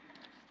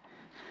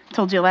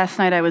told you last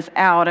night I was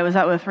out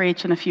with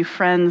Rach and a few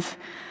friends.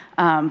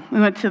 We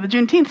went to the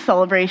Juneteenth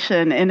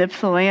celebration in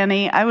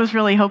Ypsilanti. I was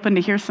really hoping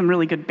to hear some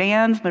really good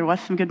bands. There was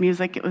some good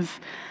music. It was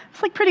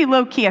like pretty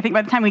low key. I think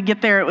by the time we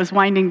get there, it was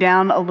winding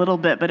down a little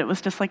bit, but it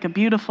was just like a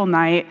beautiful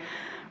night.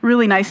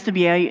 Really nice to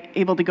be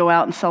able to go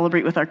out and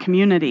celebrate with our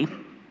community.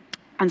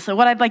 And so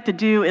what I'd like to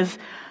do is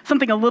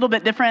something a little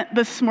bit different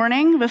this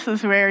morning. This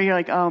is where you're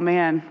like, oh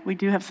man, we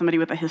do have somebody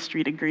with a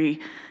history degree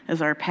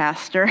as our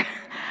pastor.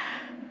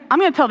 I'm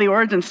going to tell the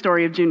origin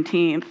story of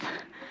Juneteenth.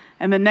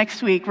 And then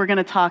next week, we're going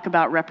to talk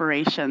about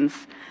reparations.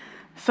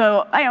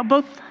 So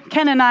both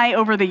Ken and I,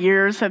 over the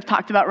years, have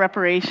talked about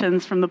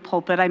reparations from the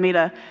pulpit. I made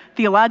a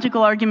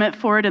theological argument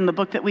for it in the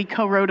book that we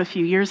co-wrote a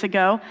few years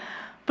ago.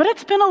 But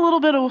it's been a little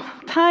bit of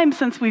time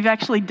since we've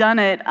actually done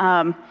it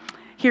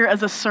here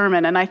as a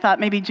sermon. And I thought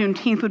maybe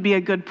Juneteenth would be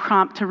a good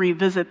prompt to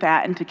revisit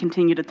that and to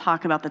continue to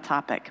talk about the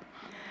topic.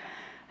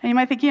 And you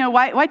might think,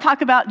 why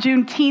talk about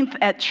Juneteenth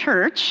at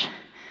church?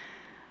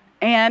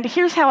 And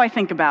here's how I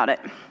think about it.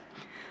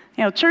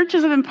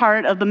 Churches have been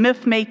part of the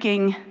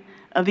myth-making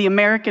of the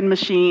American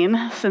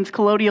machine since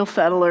colonial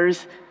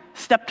settlers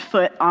stepped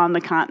foot on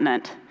the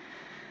continent.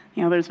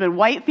 There's been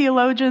white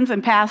theologians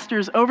and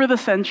pastors over the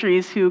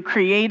centuries who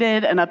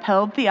created and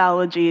upheld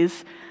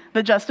theologies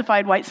that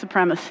justified white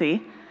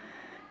supremacy.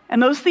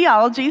 And those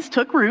theologies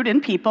took root in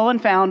people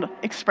and found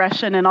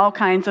expression in all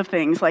kinds of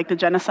things, like the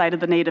genocide of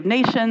the Native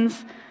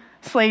nations,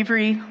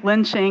 slavery,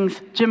 lynchings,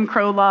 Jim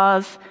Crow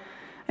laws,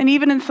 and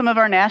even in some of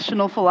our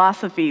national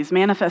philosophies,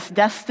 manifest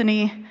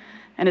destiny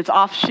and its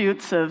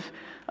offshoots of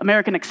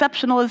American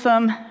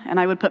exceptionalism, and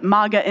I would put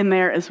MAGA in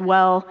there as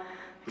well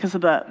because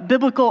of the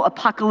biblical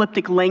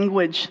apocalyptic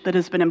language that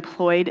has been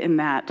employed in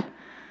that.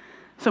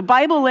 So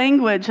Bible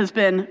language has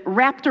been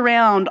wrapped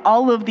around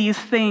all of these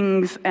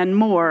things and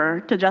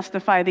more to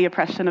justify the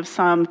oppression of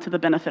some to the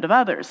benefit of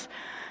others.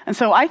 And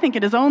so I think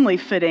it is only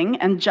fitting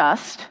and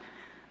just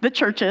that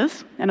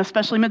churches, and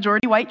especially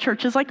majority white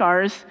churches like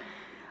ours,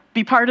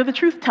 be part of the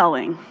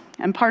truth-telling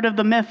and part of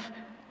the myth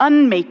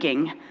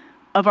unmaking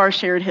of our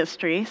shared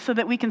history so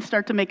that we can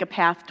start to make a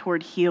path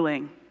toward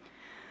healing.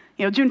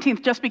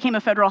 Juneteenth just became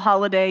a federal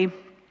holiday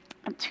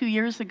 2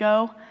 years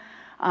ago,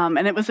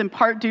 and it was in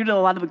part due to a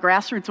lot of the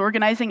grassroots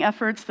organizing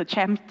efforts, the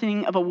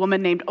championing of a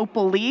woman named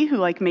Opal Lee,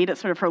 who made it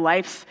sort of her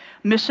life's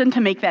mission to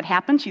make that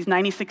happen. She's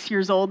 96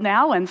 years old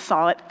now and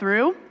saw it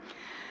through.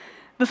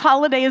 This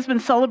holiday has been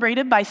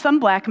celebrated by some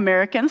Black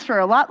Americans for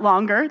a lot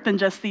longer than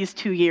just these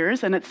 2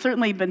 years, and it's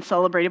certainly been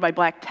celebrated by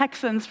Black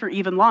Texans for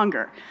even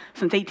longer,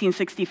 since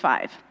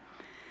 1865.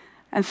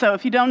 And so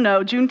if you don't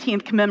know,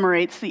 Juneteenth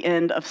commemorates the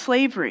end of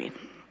slavery.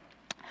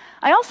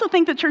 I also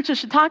think that churches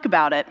should talk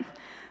about it,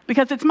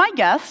 because it's my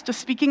guess,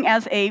 just speaking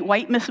as a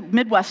white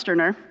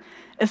Midwesterner,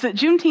 is that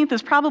Juneteenth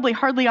is probably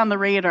hardly on the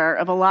radar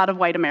of a lot of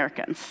white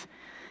Americans.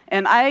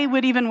 And I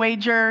would even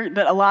wager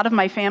that a lot of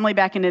my family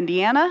back in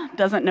Indiana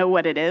doesn't know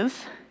what it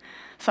is.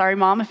 Sorry,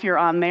 Mom, if you're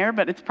on there,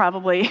 but it's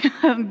probably,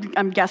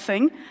 I'm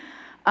guessing.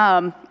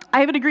 I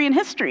have a degree in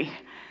history.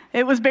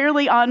 It was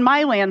barely on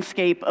my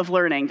landscape of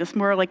learning, just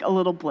more like a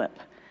little blip.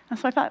 And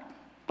so I thought,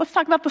 let's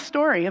talk about the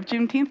story of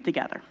Juneteenth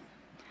together.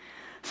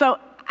 So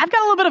I've got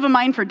a little bit of a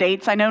mind for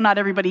dates. I know not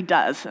everybody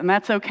does, and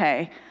that's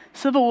okay.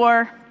 Civil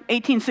War,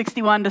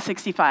 1861 to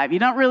 65. You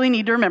don't really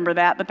need to remember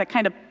that, but that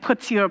kind of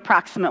puts you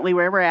approximately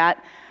where we're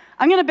at.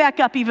 I'm going to back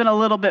up even a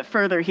little bit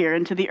further here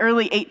into the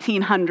early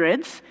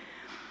 1800s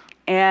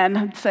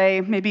and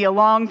say maybe a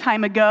long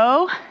time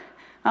ago,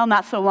 well,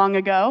 not so long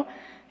ago,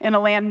 in a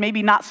land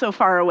maybe not so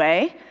far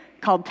away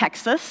called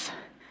Texas.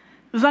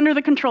 It was under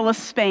the control of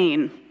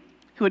Spain,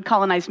 who had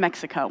colonized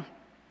Mexico.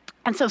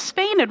 And so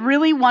Spain had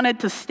really wanted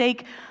to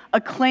stake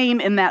a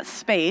claim in that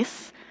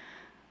space,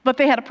 but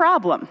they had a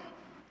problem.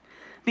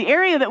 The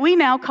area that we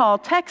now call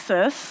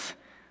Texas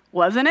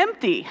wasn't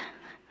empty.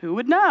 Who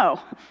would know?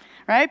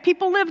 Right?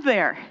 People lived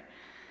there.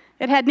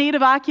 It had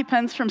native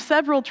occupants from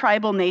several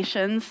tribal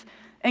nations,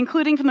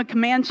 including from the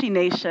Comanche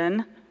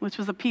Nation, which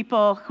was a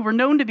people who were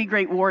known to be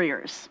great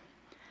warriors.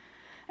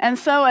 And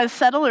so as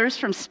settlers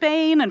from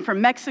Spain and from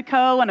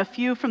Mexico and a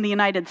few from the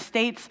United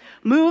States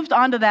moved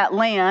onto that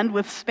land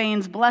with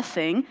Spain's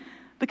blessing,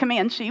 the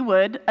Comanche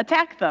would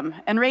attack them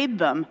and raid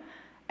them.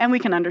 And we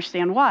can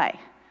understand why.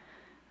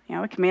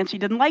 The Comanche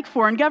didn't like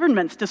foreign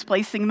governments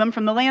displacing them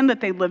from the land that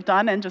they lived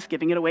on and just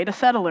giving it away to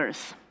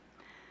settlers.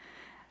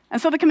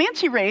 And so the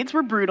Comanche raids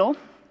were brutal,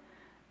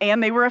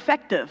 and they were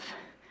effective.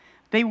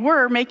 They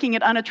were making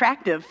it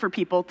unattractive for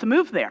people to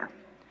move there.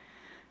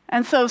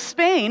 And so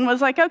Spain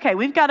was like, okay,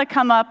 we've got to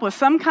come up with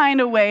some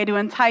kind of way to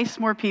entice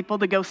more people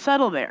to go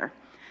settle there.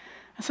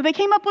 And so they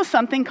came up with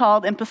something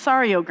called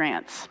impresario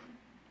grants.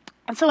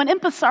 And so an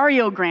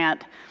impresario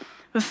grant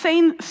was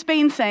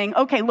Spain saying,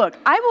 okay, look,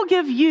 I will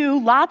give you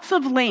lots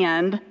of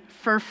land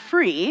for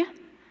free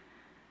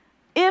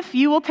if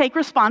you will take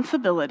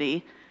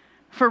responsibility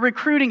for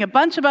recruiting a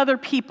bunch of other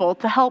people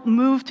to help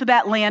move to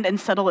that land and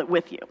settle it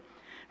with you.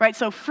 Right?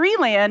 So free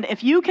land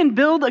if you can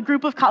build a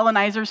group of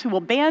colonizers who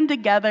will band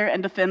together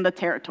and defend the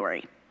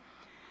territory.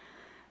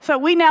 So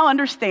we now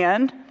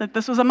understand that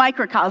this was a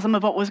microcosm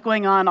of what was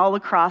going on all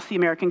across the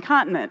American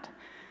continent,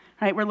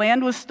 right, where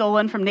land was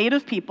stolen from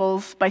native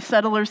peoples by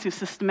settlers who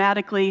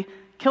systematically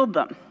killed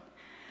them.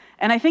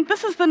 And I think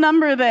this is the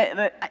number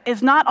that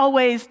is not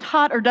always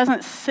taught or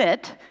doesn't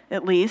sit,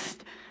 at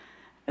least,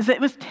 is that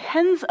it was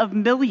tens of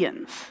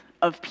millions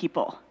of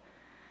people.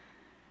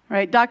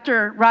 Right?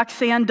 Dr.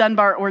 Roxanne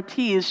Dunbar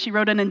Ortiz, she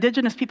wrote an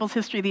Indigenous Peoples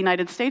History of the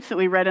United States that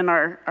we read in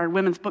our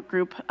women's book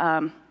group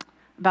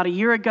about a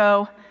year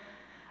ago.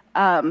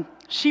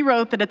 She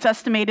wrote that it's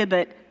estimated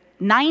that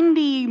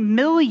 90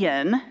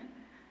 million,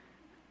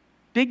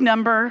 big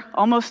number,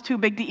 almost too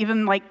big to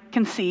even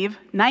conceive,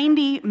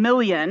 90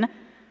 million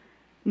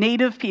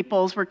Native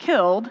peoples were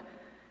killed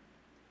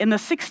in the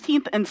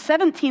 16th and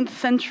 17th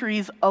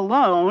centuries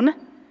alone,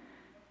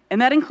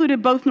 and that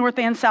included both North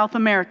and South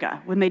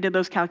America when they did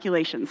those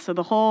calculations, so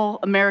the whole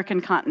American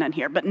continent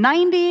here. But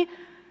 90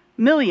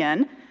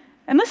 million,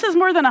 and this is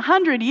more than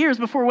 100 years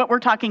before what we're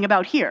talking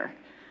about here,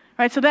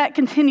 right? So that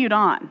continued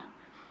on.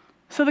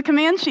 So the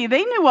Comanche,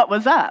 they knew what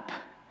was up,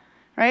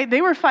 right?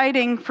 They were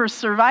fighting for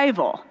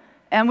survival,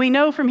 and we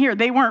know from here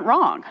they weren't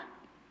wrong.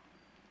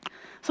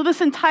 So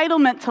this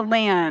entitlement to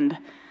land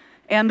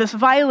and this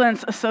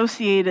violence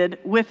associated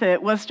with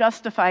it was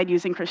justified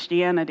using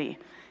Christianity.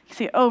 You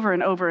see it over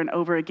and over and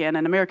over again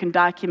in American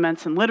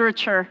documents and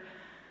literature.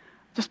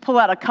 Just pull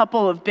out a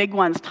couple of big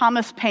ones.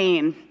 Thomas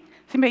Paine.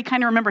 Does anybody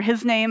kind of remember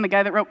his name, the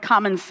guy that wrote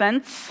Common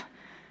Sense,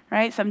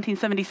 right?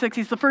 1776.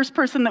 He's the first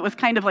person that was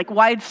kind of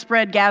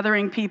widespread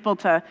gathering people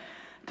to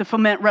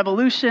foment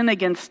revolution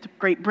against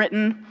Great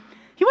Britain.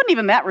 He wasn't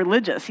even that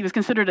religious. He was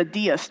considered a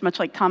deist, much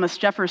like Thomas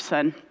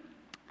Jefferson.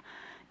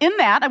 In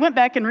that, I went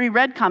back and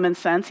reread Common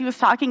Sense. He was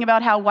talking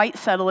about how white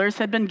settlers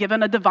had been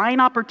given a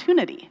divine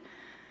opportunity.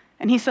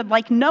 And he said,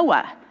 like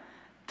Noah,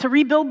 to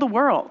rebuild the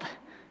world.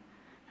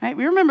 Right?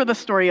 We remember the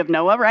story of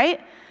Noah, right?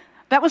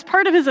 That was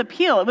part of his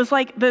appeal. It was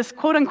like this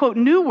quote-unquote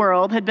new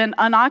world had been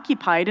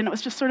unoccupied, and it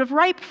was just sort of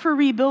ripe for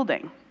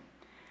rebuilding.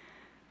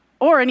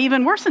 Or an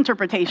even worse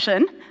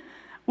interpretation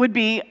would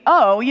be,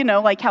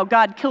 like how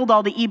God killed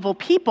all the evil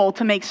people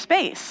to make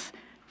space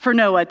for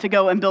Noah to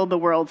go and build the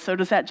world. So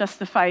does that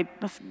justify,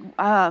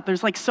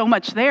 there's so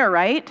much there,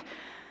 right?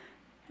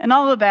 And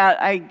all of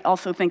that, I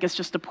also think, is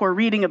just a poor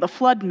reading of the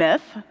flood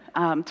myth,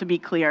 to be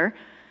clear.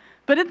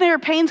 But in there,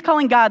 Paine's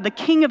calling God the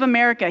King of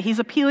America. He's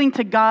appealing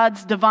to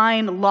God's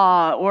divine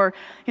law, or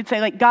you'd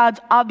say God's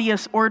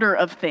obvious order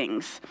of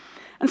things.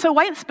 And so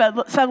white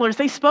settlers,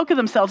 they spoke of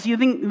themselves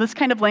using this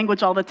kind of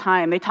language all the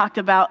time. They talked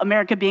about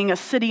America being a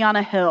city on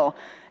a hill,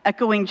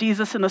 echoing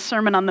Jesus in the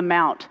Sermon on the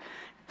Mount,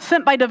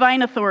 sent by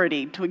divine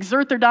authority to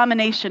exert their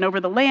domination over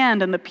the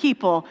land and the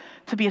people,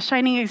 to be a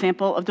shining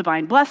example of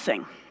divine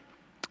blessing.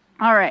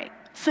 All right,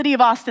 city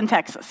of Austin,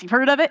 Texas. You've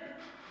heard of it?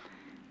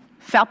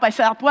 South by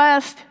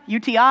Southwest,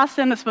 UT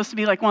Austin. It's supposed to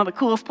be one of the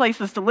coolest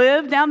places to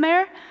live down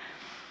there.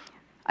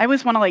 I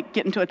always want to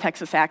get into a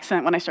Texas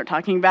accent when I start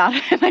talking about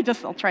it, and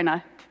I'll try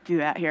not to do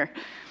that here.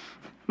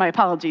 My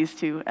apologies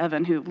to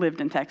Evan, who lived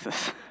in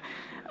Texas.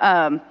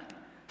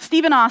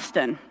 Stephen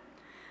Austin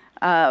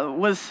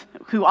was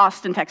who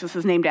Austin, Texas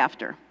is named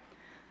after.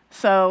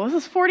 So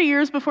this is 40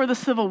 years before the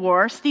Civil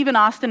War. Stephen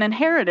Austin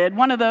inherited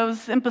one of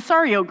those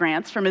impresario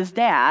grants from his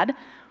dad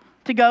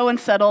to go and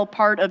settle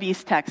part of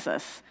East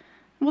Texas.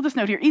 We'll just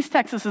note here, East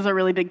Texas is a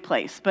really big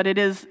place, but it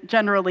is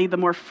generally the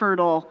more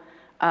fertile,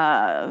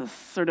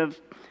 sort of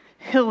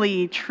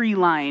hilly,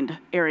 tree-lined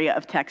area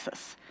of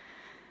Texas.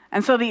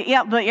 And so the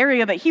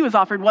area that he was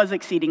offered was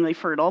exceedingly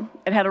fertile.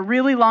 It had a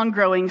really long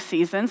growing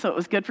season, so it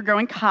was good for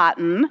growing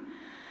cotton.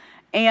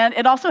 And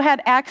it also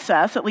had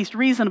access, at least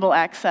reasonable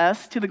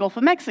access, to the Gulf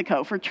of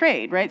Mexico for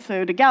trade, right?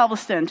 So to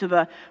Galveston, to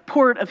the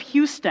port of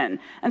Houston.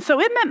 And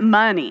so it meant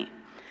money.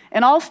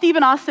 And all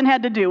Stephen Austin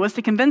had to do was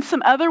to convince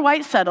some other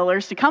white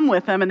settlers to come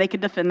with him, and they could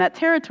defend that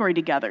territory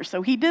together.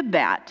 So he did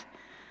that.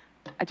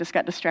 I just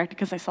got distracted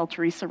because I saw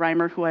Teresa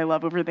Reimer, who I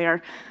love over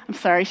there. I'm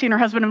sorry, she and her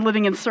husband are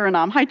living in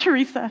Suriname. Hi,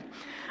 Teresa.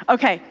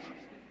 Okay,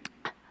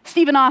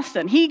 Stephen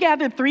Austin, he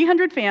gathered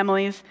 300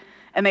 families,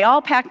 and they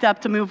all packed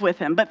up to move with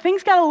him. But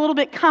things got a little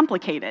bit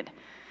complicated,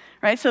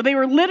 right? So they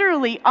were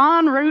literally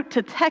en route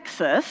to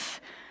Texas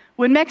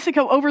when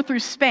Mexico overthrew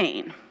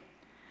Spain.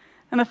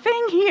 And the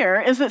thing here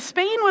is that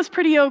Spain was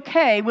pretty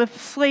okay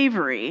with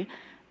slavery,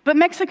 but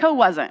Mexico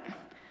wasn't.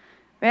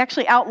 They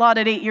actually outlawed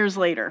it 8 years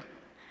later.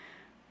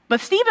 But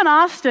Stephen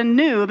Austin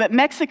knew that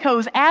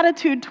Mexico's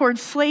attitude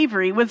towards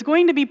slavery was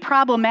going to be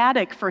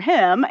problematic for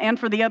him and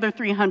for the other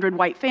 300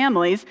 white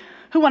families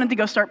who wanted to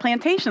go start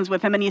plantations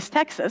with him in East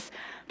Texas,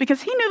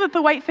 because he knew that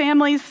the white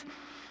families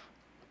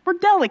were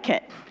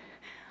delicate,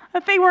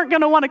 that they weren't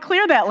going to want to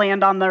clear that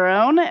land on their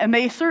own, and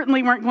they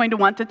certainly weren't going to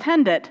want to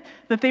tend it,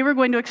 that they were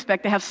going to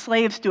expect to have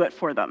slaves do it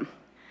for them.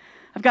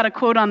 I've got a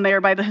quote on there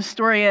by the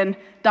historian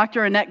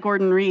Dr. Annette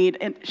Gordon-Reed,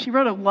 and she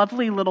wrote a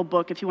lovely little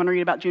book if you want to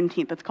read about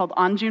Juneteenth. It's called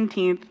On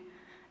Juneteenth,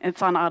 and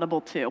it's on Audible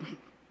too.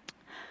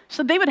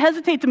 So they would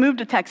hesitate to move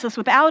to Texas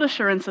without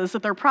assurances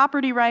that their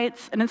property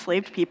rights and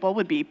enslaved people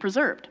would be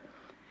preserved.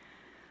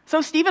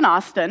 So Stephen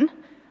Austin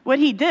what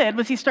he did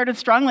was he started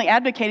strongly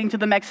advocating to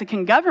the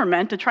Mexican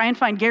government to try and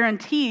find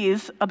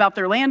guarantees about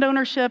their land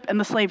ownership and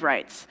the slave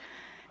rights.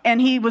 And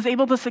he was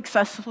able to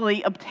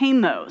successfully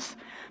obtain those.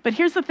 But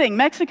here's the thing,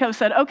 Mexico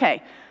said,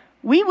 okay,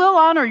 we will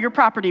honor your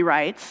property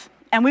rights,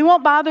 and we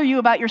won't bother you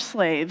about your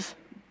slaves,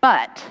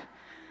 but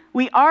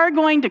we are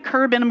going to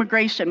curb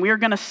immigration. We are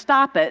going to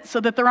stop it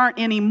so that there aren't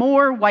any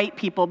more white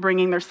people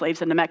bringing their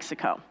slaves into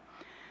Mexico.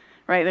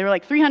 Right? They were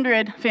like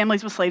 300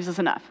 families with slaves is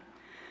enough.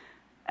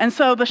 And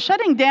so the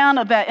shutting down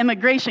of that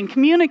immigration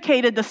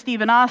communicated to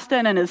Stephen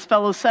Austin and his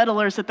fellow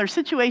settlers that their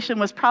situation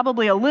was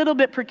probably a little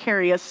bit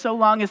precarious so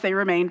long as they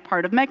remained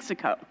part of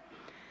Mexico.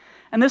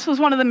 And this was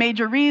one of the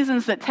major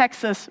reasons that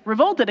Texas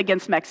revolted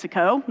against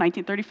Mexico,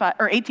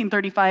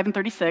 1835 and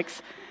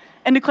 36,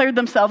 and declared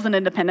themselves an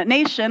independent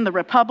nation, the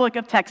Republic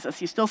of Texas.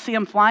 You still see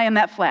them flying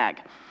that flag,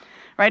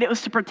 right? It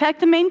was to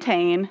protect and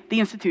maintain the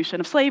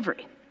institution of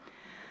slavery.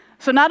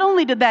 So not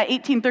only did that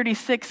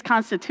 1836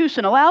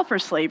 Constitution allow for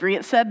slavery,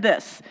 it said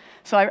this.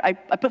 So I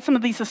put some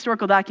of these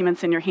historical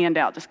documents in your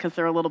handout just because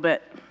they're a little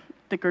bit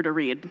thicker to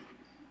read.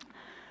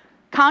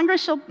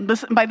 Congress shall,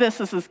 this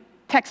is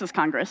Texas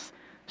Congress,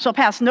 shall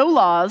pass no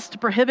laws to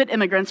prohibit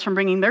immigrants from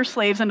bringing their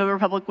slaves into the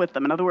Republic with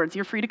them. In other words,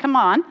 you're free to come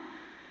on,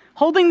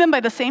 holding them by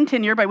the same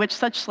tenure by which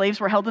such slaves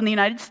were held in the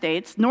United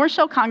States, nor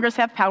shall Congress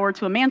have power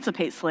to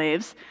emancipate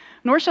slaves,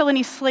 nor shall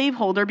any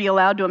slaveholder be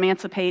allowed to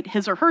emancipate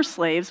his or her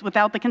slaves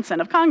without the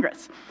consent of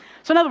Congress.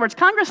 So in other words,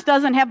 Congress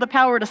doesn't have the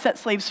power to set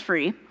slaves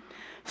free.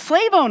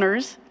 Slave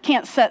owners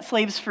can't set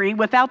slaves free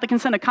without the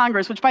consent of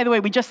Congress, which, by the way,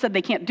 we just said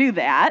they can't do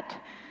that.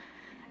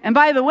 And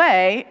by the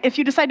way, if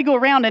you decide to go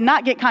around and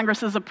not get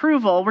Congress's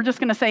approval, we're just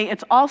going to say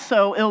it's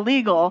also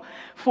illegal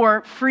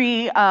for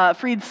freed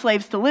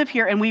slaves to live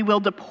here, and we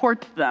will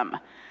deport them,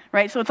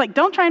 right? So it's like,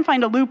 don't try and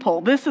find a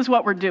loophole. This is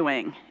what we're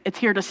doing. It's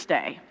here to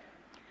stay.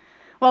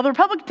 Well, the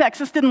Republic of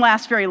Texas didn't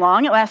last very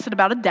long. It lasted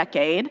about a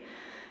decade,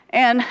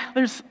 and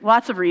there's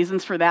lots of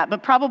reasons for that,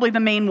 but probably the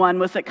main one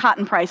was that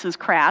cotton prices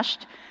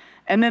crashed,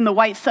 and then the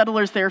white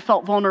settlers there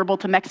felt vulnerable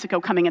to Mexico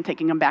coming and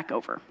taking them back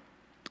over.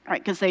 Right,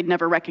 because they'd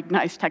never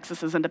recognized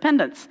Texas's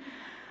independence.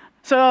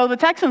 So the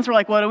Texans were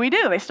like, what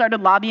do? They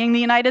started lobbying the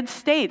United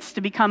States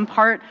to become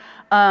part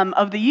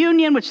of the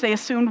Union, which they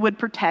assumed would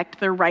protect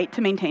their right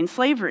to maintain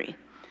slavery.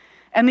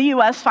 And the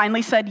U.S.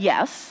 finally said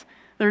yes.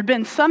 There had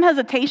been some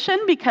hesitation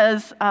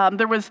because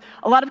there was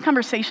a lot of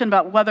conversation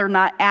about whether or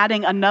not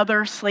adding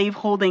another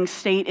slave-holding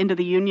state into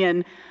the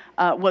Union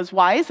was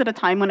wise at a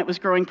time when it was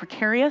growing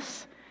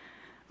precarious.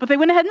 But they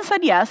went ahead and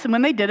said yes, and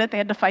when they did it, they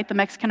had to fight the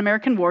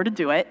Mexican-American War to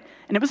do it,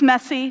 and it was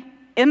messy.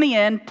 In the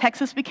end,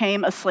 Texas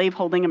became a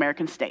slave-holding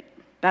American state.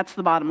 That's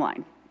the bottom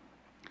line.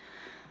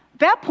 At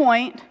that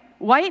point,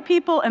 white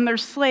people and their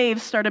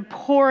slaves started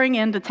pouring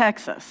into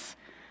Texas,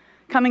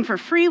 coming for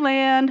free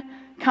land,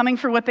 coming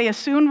for what they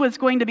assumed was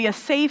going to be a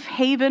safe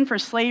haven for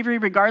slavery,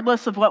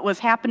 regardless of what was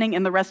happening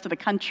in the rest of the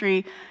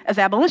country, as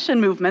abolition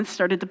movements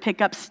started to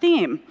pick up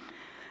steam.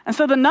 And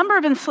so the number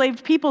of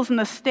enslaved peoples in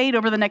the state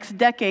over the next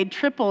decade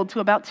tripled to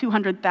about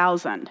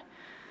 200,000.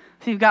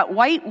 So you've got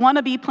white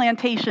wannabe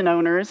plantation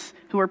owners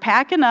who are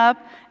packing up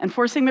and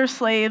forcing their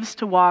slaves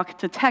to walk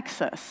to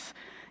Texas.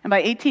 And by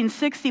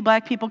 1860,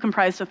 black people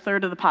comprised a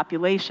third of the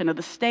population of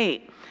the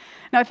state.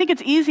 Now, I think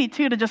it's easy,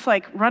 too, to just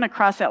like run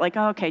across that, like,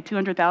 oh, okay,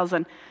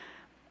 200,000.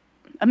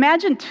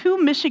 Imagine 2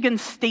 Michigan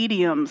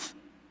stadiums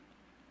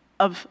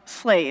of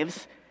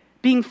slaves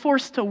being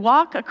forced to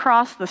walk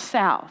across the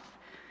South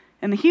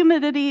in the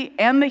humidity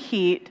and the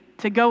heat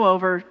to go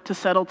over to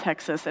settle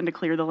Texas and to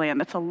clear the land.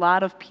 That's a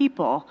lot of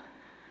people,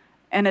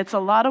 and it's a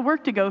lot of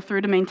work to go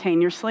through to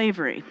maintain your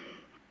slavery.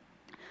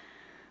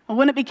 Well,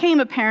 when it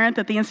became apparent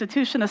that the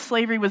institution of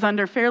slavery was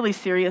under fairly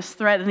serious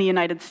threat in the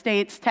United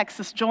States,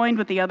 Texas joined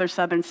with the other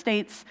southern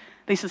states.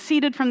 They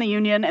seceded from the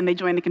Union, and they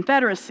joined the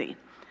Confederacy.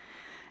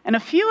 And a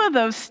few of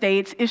those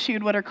states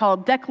issued what are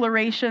called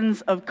declarations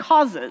of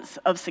causes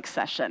of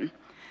secession.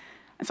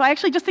 And so I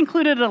actually just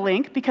included a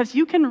link because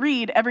you can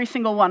read every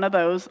single one of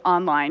those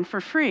online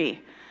for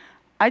free.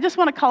 I just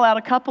want to call out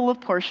a couple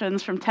of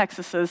portions from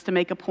Texas's to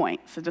make a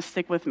point, so just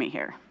stick with me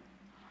here.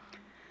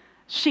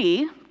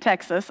 She,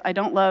 Texas, I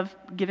don't love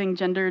giving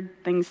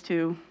gendered things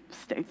to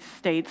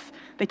states.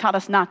 They taught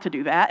us not to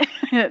do that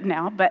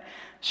now, but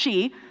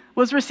she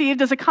was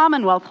received as a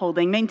commonwealth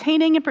holding,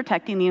 maintaining and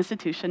protecting the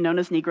institution known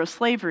as Negro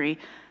slavery,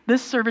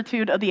 this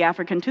servitude of the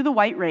African to the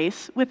white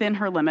race within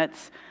her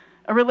limits,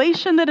 a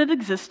relation that had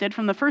existed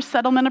from the first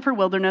settlement of her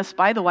wilderness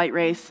by the white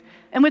race,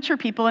 and which her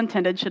people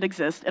intended should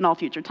exist in all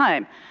future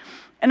time.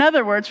 In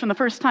other words, from the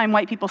first time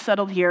white people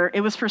settled here,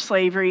 it was for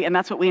slavery, and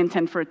that's what we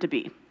intend for it to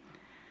be.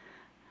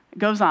 It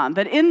goes on,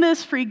 that in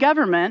this free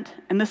government,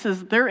 and this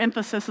is their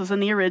emphasis is in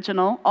the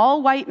original,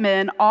 all white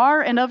men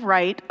are and of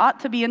right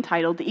ought to be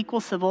entitled to equal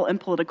civil and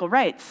political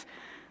rights,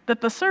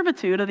 that the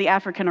servitude of the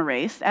African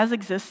race, as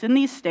exists in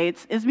these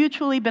states, is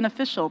mutually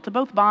beneficial to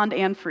both bond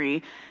and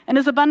free, and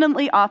is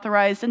abundantly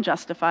authorized and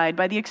justified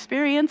by the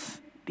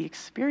experience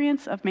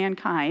of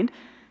mankind,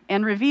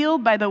 and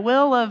revealed by the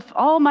will of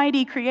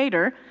Almighty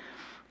Creator,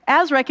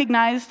 as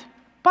recognized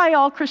by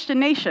all Christian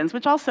nations,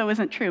 which also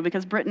isn't true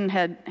because Britain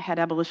had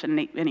abolition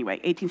anyway,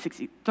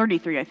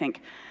 1833, I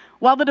think.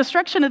 While the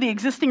destruction of the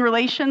existing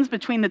relations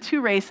between the two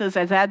races,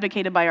 as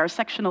advocated by our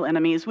sectional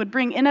enemies, would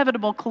bring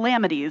inevitable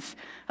calamities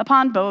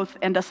upon both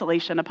and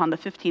desolation upon the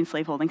 15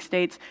 slaveholding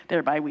states,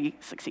 thereby we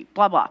succeed,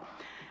 blah, blah.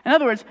 In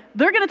other words,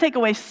 they're going to take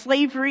away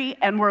slavery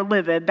and we're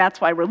livid, that's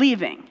why we're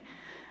leaving,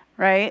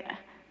 right?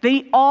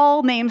 They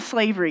all name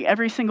slavery,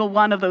 every single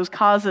one of those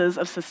causes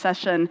of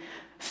secession.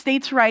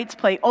 States' rights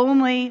play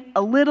only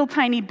a little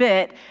tiny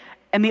bit,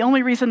 and the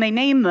only reason they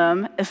name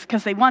them is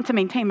because they want to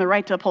maintain the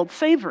right to uphold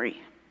slavery.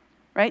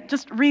 Right?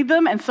 Just read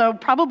them, and so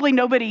probably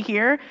nobody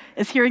here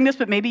is hearing this,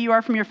 but maybe you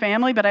are from your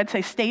family, but I'd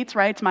say states'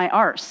 rights, my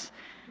arse,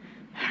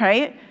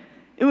 right?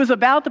 It was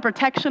about the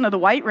protection of the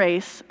white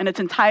race and its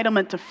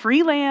entitlement to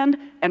free land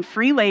and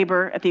free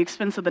labor at the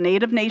expense of the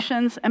native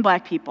nations and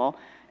black people,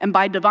 and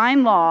by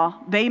divine law,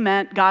 they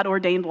meant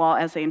God-ordained law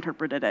as they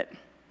interpreted it.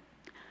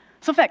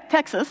 So in fact,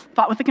 Texas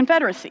fought with the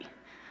Confederacy.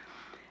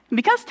 And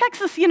because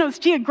Texas, is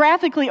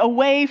geographically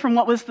away from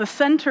what was the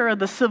center of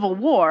the Civil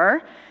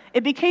War,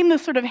 it became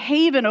this sort of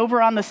haven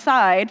over on the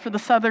side for the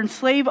Southern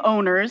slave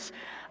owners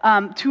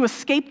to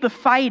escape the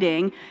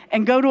fighting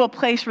and go to a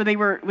place where they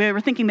were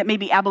thinking that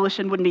maybe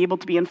abolition wouldn't be able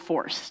to be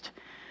enforced.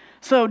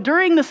 So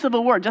during the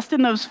Civil War, just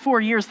in those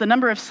 4 years, the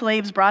number of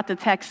slaves brought to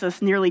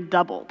Texas nearly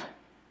doubled.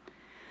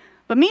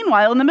 But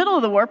meanwhile, in the middle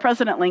of the war,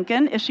 President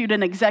Lincoln issued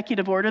an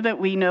executive order that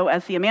we know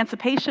as the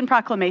Emancipation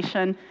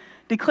Proclamation,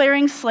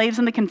 declaring slaves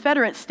in the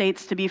Confederate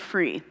states to be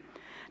free.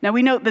 Now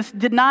we note this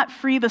did not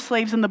free the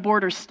slaves in the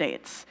border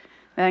states.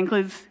 That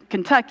includes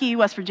Kentucky,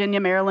 West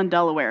Virginia, Maryland,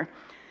 Delaware.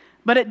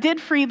 But it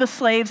did free the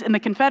slaves in the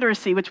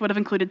Confederacy, which would have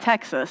included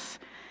Texas.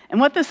 And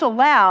what this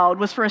allowed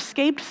was for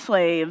escaped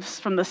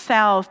slaves from the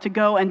South to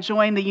go and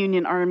join the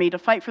Union Army to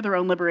fight for their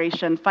own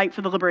liberation, fight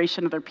for the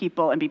liberation of their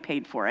people, and be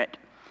paid for it.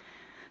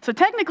 So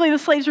technically, the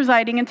slaves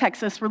residing in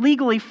Texas were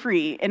legally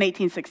free in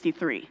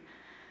 1863,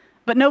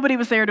 but nobody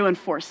was there to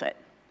enforce it.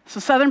 So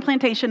Southern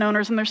plantation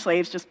owners and their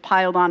slaves just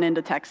piled on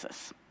into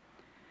Texas.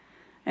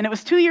 And it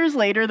was 2 years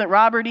later that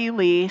Robert E.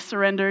 Lee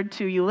surrendered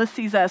to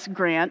Ulysses S.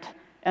 Grant,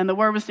 and the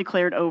war was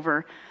declared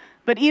over.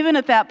 But even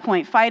at that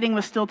point, fighting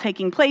was still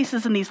taking place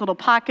in these little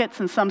pockets,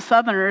 and some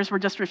Southerners were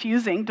just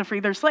refusing to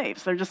free their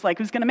slaves. They're just like,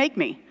 who's going to make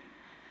me?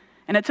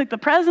 And it took the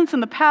presence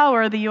and the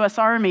power of the U.S.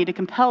 Army to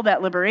compel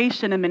that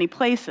liberation in many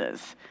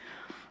places.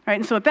 Right?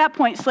 And so at that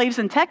point, slaves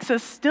in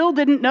Texas still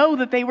didn't know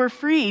that they were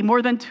free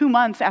more than 2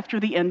 months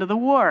after the end of the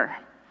war.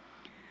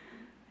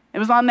 It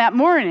was on that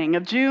morning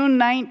of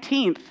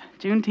Juneteenth,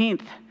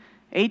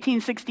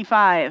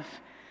 1865,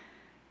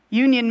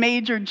 Union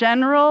Major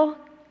General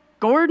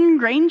Gordon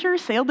Granger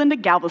sailed into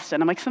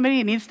Galveston. I'm like,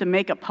 somebody needs to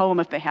make a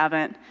poem if they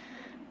haven't.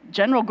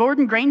 General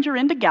Gordon Granger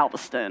into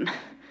Galveston.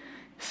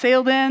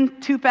 Sailed in,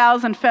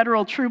 2,000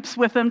 federal troops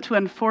with him to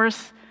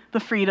enforce the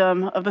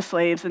freedom of the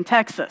slaves in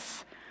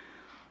Texas.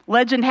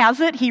 Legend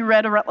has it, he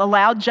read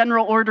aloud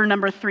General Order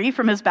Number 3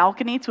 from his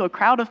balcony to a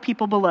crowd of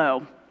people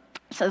below.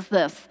 It says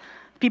this: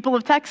 people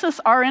of Texas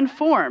are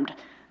informed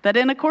that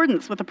in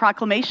accordance with the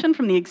proclamation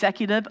from the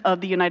Executive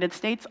of the United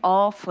States,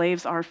 all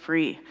slaves are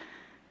free.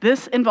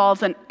 This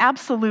involves an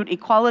absolute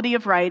equality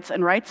of rights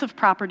and rights of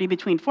property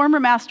between former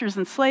masters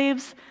and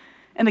slaves,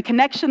 and the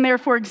connection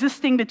therefore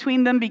existing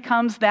between them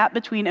becomes that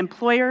between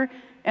employer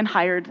and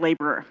hired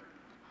laborer.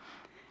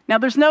 Now,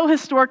 there's no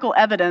historical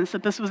evidence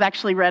that this was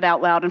actually read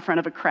out loud in front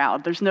of a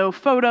crowd. There's no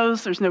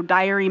photos, there's no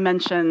diary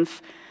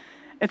mentions.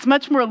 It's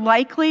much more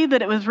likely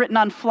that it was written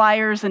on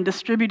flyers and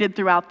distributed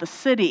throughout the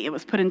city. It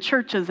was put in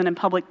churches and in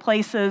public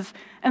places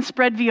and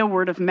spread via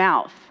word of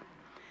mouth.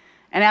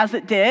 And as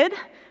it did,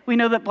 we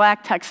know that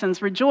Black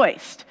Texans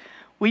rejoiced.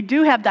 We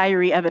do have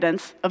diary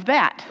evidence of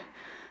that.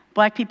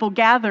 Black people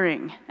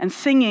gathering and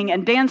singing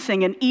and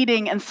dancing and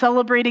eating and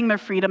celebrating their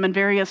freedom in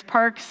various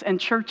parks and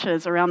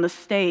churches around the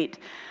state.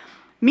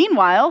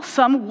 Meanwhile,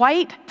 some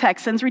white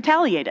Texans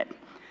retaliated.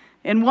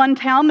 In one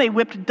town, they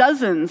whipped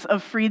dozens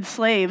of freed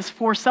slaves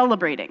for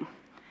celebrating.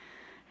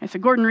 And so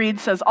Gordon Reed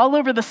says, all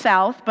over the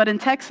South, but in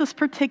Texas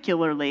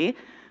particularly,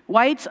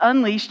 whites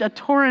unleashed a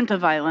torrent of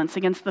violence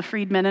against the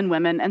freed men and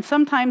women, and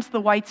sometimes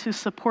the whites who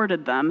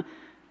supported them,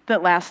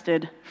 that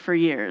lasted for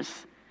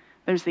years.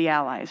 There's the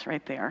allies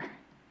right there.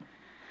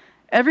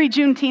 Every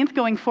Juneteenth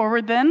going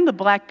forward then, the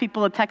Black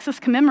people of Texas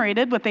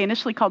commemorated what they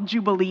initially called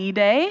Jubilee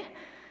Day,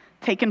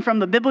 taken from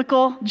the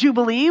biblical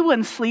Jubilee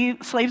when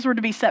slaves were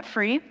to be set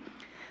free.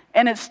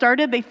 And it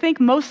started, they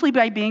think, mostly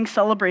by being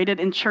celebrated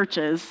in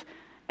churches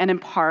and in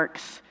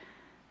parks.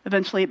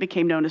 Eventually, it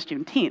became known as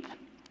Juneteenth.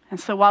 And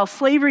so while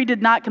slavery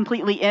did not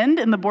completely end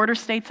in the border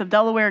states of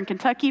Delaware and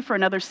Kentucky for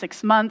another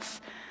 6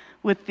 months,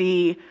 with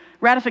the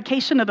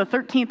ratification of the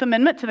 13th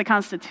Amendment to the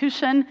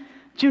Constitution,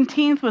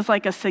 Juneteenth was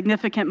like a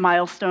significant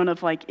milestone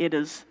of like, it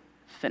is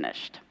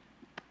finished.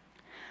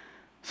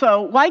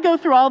 So why go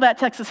through all that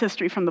Texas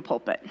history from the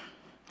pulpit?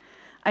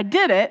 I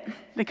did it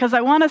because I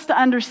want us to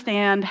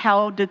understand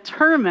how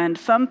determined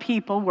some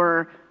people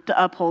were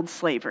to uphold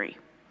slavery.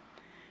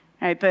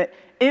 Right? That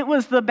it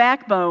was the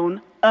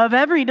backbone of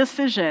every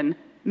decision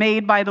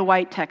made by the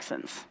white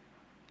Texans.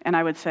 and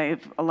I would say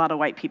a lot of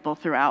white people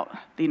throughout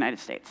the United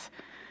States.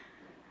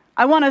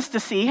 I want us to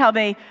see how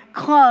they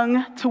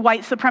clung to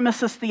white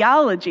supremacist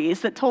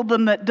theologies that told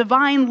them that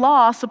divine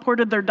law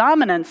supported their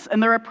dominance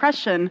and their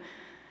oppression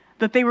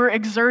that they were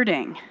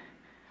exerting,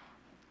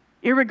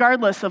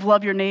 irregardless of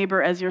love your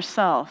neighbor as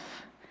yourself.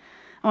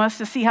 I want us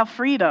to see how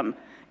freedom,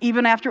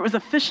 even after it was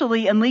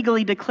officially and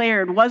legally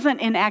declared, wasn't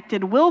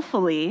enacted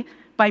willfully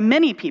by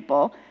many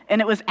people,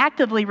 and it was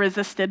actively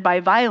resisted by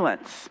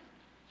violence.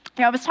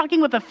 I was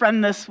talking with a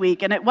friend this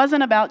week, and it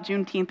wasn't about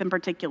Juneteenth in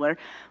particular.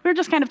 We were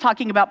just kind of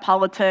talking about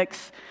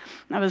politics.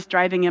 I was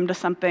driving him to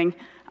something.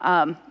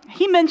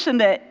 He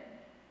mentioned that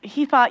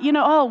he thought,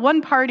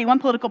 one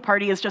political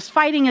party is just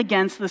fighting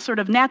against this sort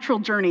of natural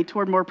journey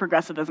toward more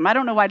progressivism. I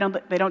don't know why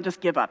they don't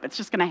just give up. It's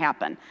just going to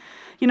happen.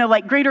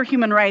 Like greater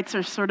human rights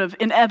are sort of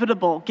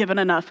inevitable given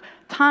enough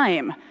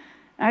time.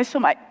 And I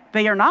told him,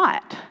 they are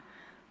not.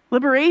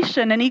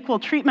 Liberation and equal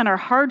treatment are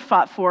hard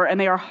fought for, and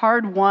they are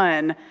hard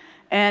won.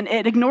 And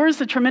it ignores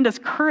the tremendous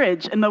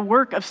courage and the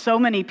work of so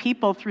many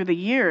people through the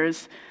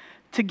years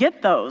to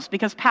get those,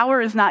 because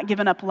power is not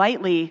given up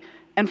lightly,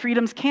 and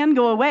freedoms can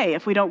go away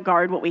if we don't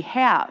guard what we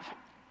have.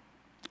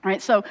 All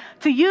right, so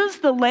to use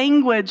the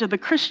language of the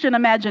Christian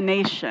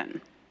imagination,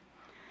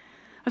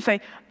 let's say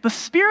the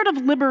spirit of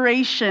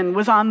liberation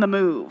was on the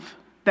move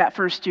that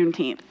first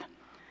Juneteenth.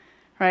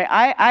 Right?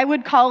 I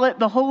would call it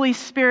the Holy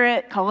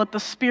Spirit, call it the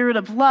Spirit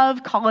of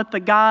love, call it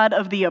the God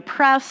of the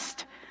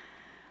oppressed.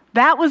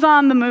 That was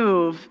on the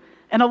move,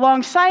 and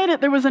alongside it,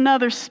 there was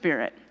another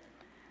spirit.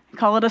 I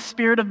call it a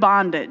spirit of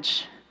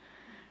bondage,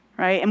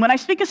 right? And when I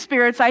speak of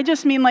spirits, I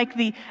just mean like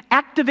the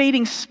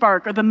activating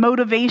spark or the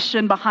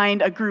motivation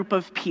behind a group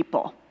of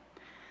people.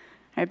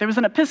 Right? There was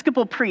an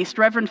Episcopal priest,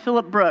 Reverend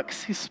Philip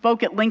Brooks, who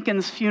spoke at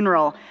Lincoln's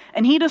funeral,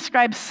 and he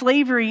described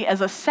slavery as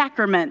a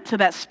sacrament to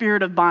that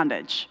spirit of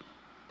bondage.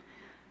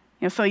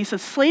 So he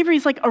says slavery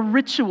is like a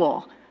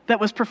ritual that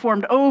was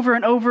performed over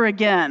and over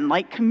again,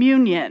 like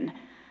communion,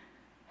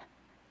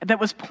 that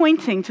was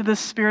pointing to this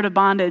spirit of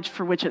bondage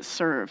for which it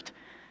served.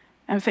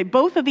 And I would say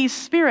both of these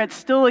spirits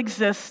still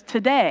exist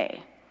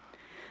today.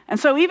 And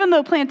so even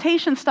though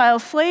plantation-style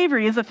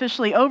slavery is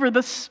officially over,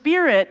 the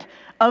spirit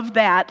of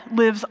that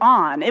lives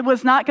on. It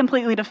was not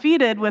completely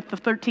defeated with the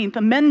 13th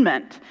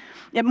Amendment.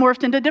 It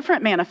morphed into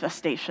different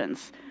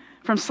manifestations,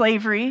 from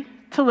slavery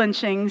to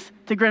lynchings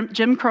to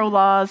Jim Crow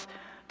laws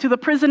to the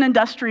prison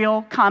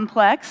industrial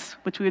complex,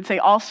 which we would say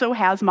also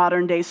has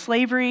modern-day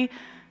slavery,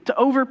 to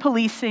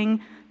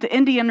over-policing, to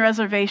Indian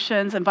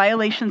reservations and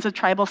violations of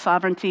tribal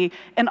sovereignty,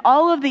 and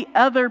all of the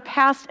other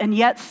past and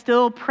yet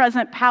still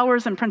present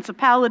powers and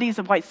principalities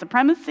of white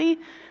supremacy,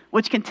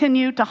 which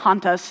continue to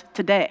haunt us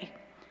today.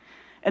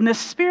 And this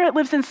spirit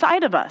lives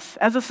inside of us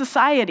as a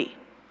society.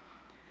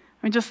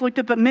 We just looked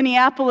at the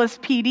Minneapolis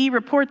PD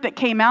report that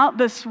came out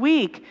this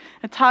week.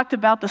 It talked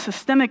about the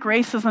systemic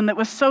racism that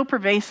was so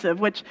pervasive,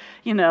 which,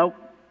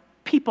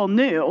 people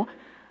knew,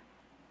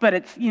 but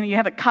it's, you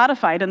have it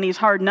codified in these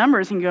hard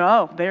numbers and you go,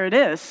 oh, there it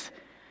is.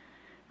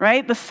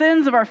 Right? The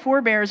sins of our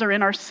forebears are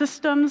in our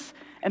systems,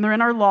 and they're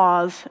in our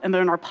laws, and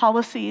they're in our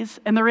policies,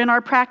 and they're in our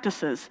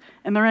practices,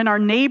 and they're in our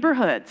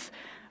neighborhoods.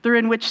 They're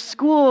in which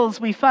schools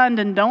we fund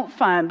and don't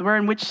fund. They're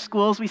in which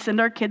schools we send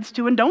our kids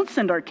to and don't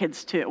send our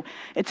kids to.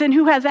 It's in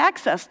who has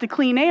access to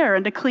clean air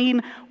and to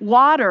clean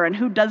water and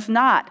who does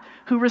not,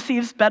 who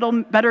receives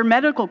better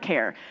medical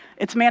care.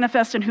 It's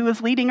manifest in who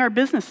is leading our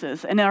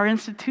businesses and our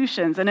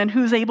institutions, and in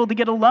who's able to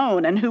get a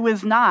loan and who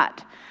is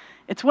not.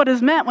 It's what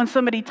is meant when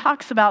somebody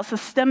talks about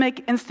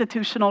systemic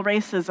institutional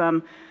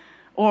racism,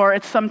 or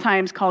it's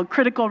sometimes called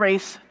critical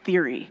race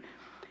theory.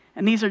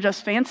 And these are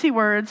just fancy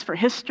words for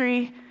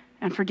history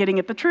and for getting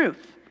at the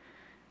truth.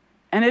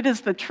 And it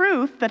is the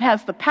truth that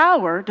has the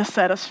power to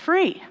set us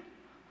free.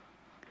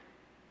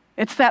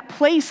 It's that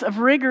place of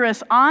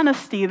rigorous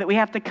honesty that we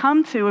have to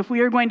come to if we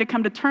are going to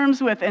come to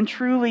terms with and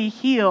truly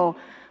heal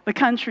the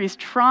country's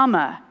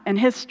trauma and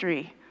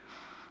history.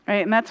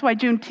 Right? And that's why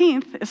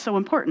Juneteenth is so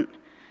important.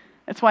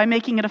 It's why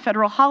making it a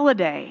federal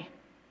holiday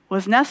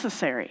was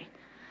necessary.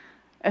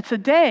 It's a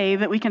day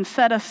that we can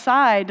set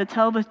aside to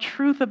tell the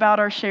truth about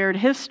our shared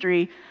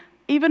history,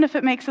 even if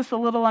it makes us a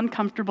little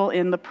uncomfortable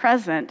in the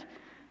present,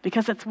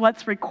 because it's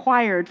what's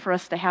required for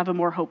us to have a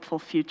more hopeful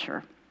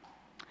future.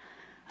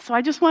 So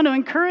I just want to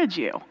encourage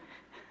you.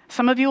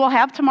 Some of you will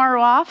have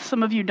tomorrow off,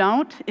 some of you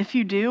don't. If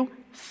you do,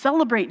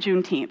 celebrate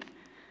Juneteenth.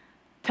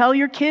 Tell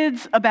your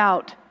kids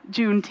about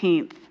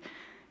Juneteenth.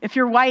 If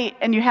you're white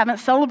and you haven't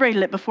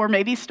celebrated it before,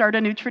 maybe start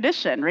a new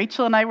tradition.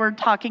 Rachel and I were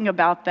talking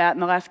about that in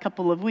the last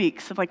couple of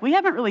weeks. We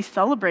haven't really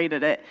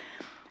celebrated it.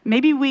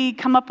 Maybe we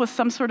come up with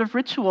some sort of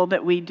ritual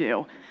that we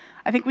do.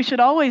 I think we should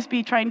always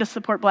be trying to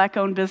support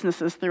Black-owned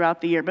businesses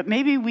throughout the year, but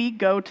maybe we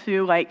go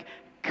to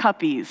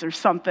Cuppies or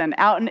something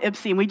out in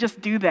Ypsi, and we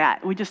just do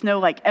that. We just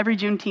know every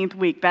Juneteenth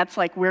week, that's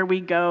where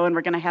we go, and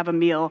we're going to have a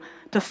meal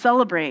to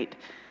celebrate.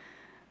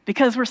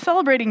 Because we're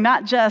celebrating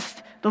not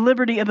just the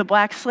liberty of the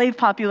Black slave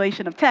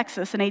population of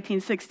Texas in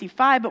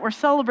 1865, but we're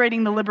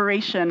celebrating the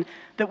liberation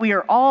that we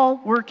are all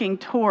working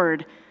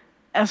toward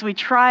as we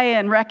try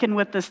and reckon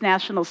with this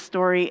national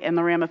story and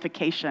the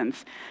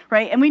ramifications,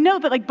 right? And we know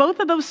that like both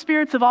of those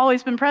spirits have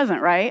always been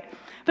present, right?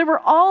 There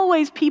were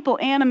always people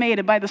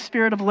animated by the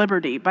spirit of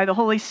liberty, by the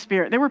Holy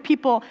Spirit. There were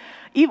people,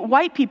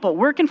 white people,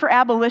 working for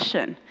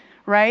abolition,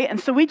 right? And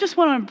so we just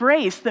want to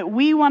embrace that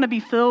we want to be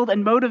filled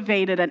and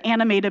motivated and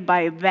animated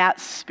by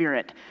that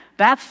spirit.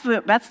 That's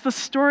the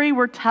story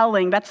we're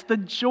telling. That's the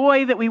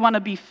joy that we want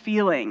to be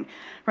feeling,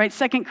 right?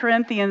 2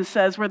 Corinthians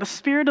says, where the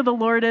Spirit of the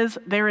Lord is,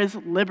 there is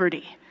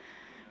liberty,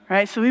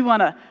 right? So we want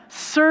to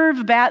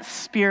serve that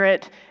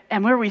spirit,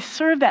 and where we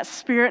serve that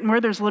spirit and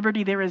where there's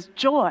liberty, there is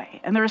joy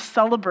and there is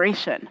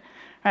celebration,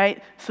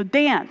 right? So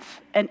dance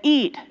and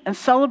eat and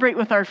celebrate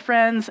with our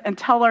friends and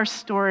tell our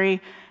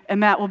story,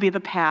 and that will be the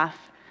path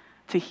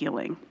to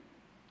healing.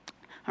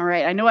 All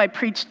right, I know I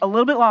preached a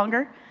little bit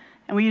longer,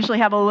 and we usually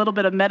have a little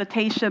bit of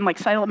meditation, like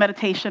silent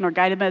meditation or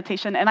guided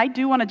meditation, and I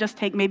do want to just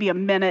take maybe a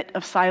minute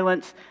of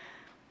silence,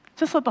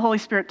 just let the Holy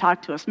Spirit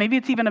talk to us. Maybe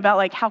it's even about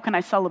like, how can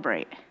I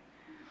celebrate?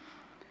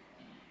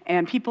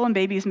 And people and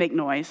babies make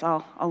noise.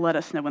 I'll let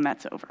us know when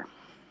that's over.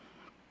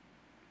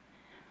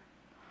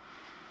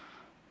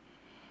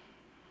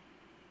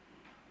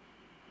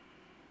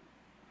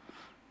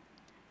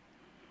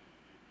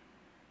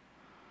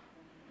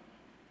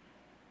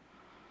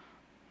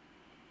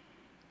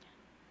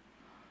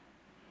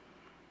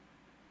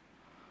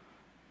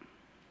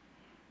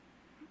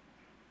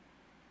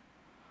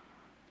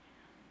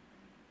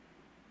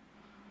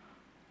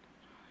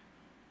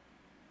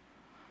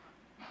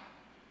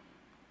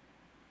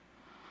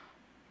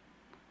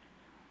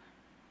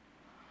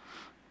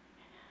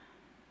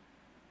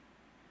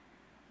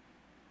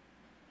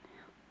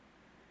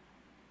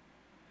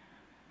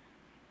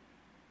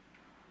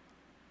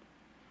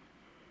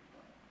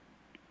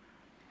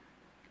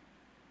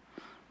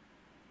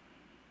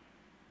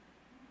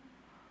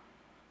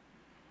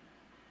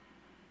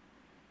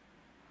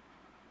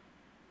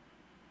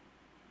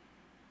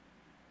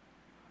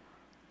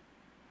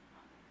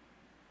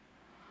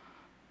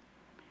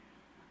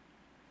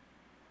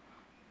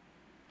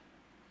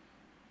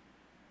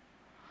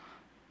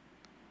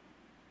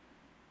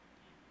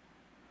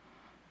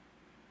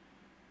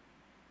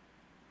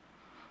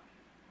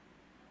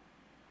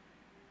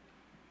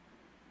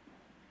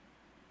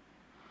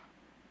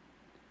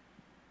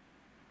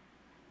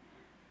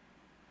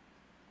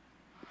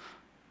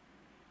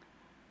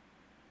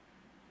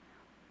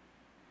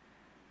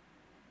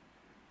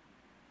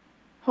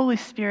 Holy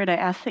Spirit, I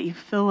ask that you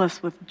fill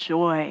us with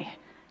joy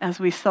as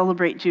we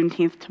celebrate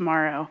Juneteenth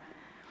tomorrow.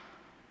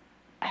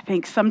 I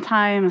think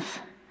sometimes,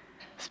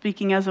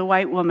 speaking as a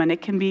white woman, you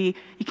can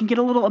get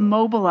a little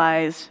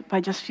immobilized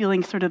by just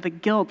feeling sort of the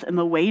guilt and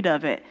the weight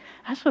of it.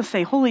 I just want to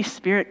say, Holy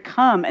Spirit,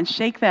 come and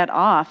shake that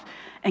off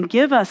and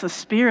give us a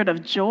spirit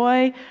of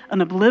joy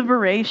and of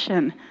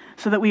liberation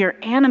so that we are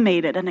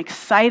animated and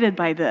excited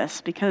by this,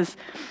 because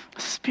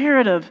the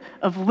spirit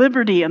of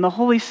liberty and the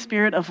Holy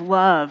Spirit of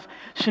love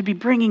should be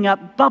bringing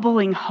up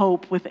bubbling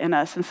hope within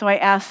us. And so I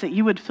ask that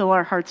you would fill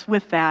our hearts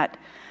with that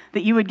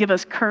you would give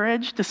us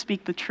courage to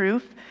speak the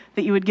truth,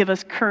 that you would give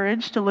us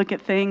courage to look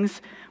at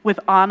things with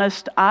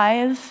honest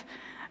eyes,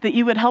 that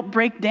you would help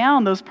break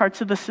down those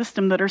parts of the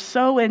system that are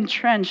so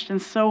entrenched and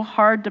so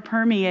hard to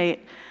permeate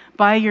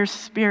by your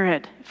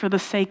Spirit for the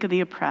sake of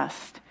the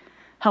oppressed.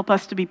 Help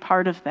us to be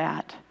part of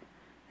that.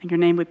 In your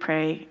name we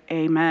pray,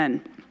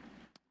 amen.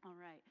 All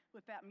right,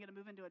 with that, I'm going to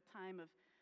move into a time of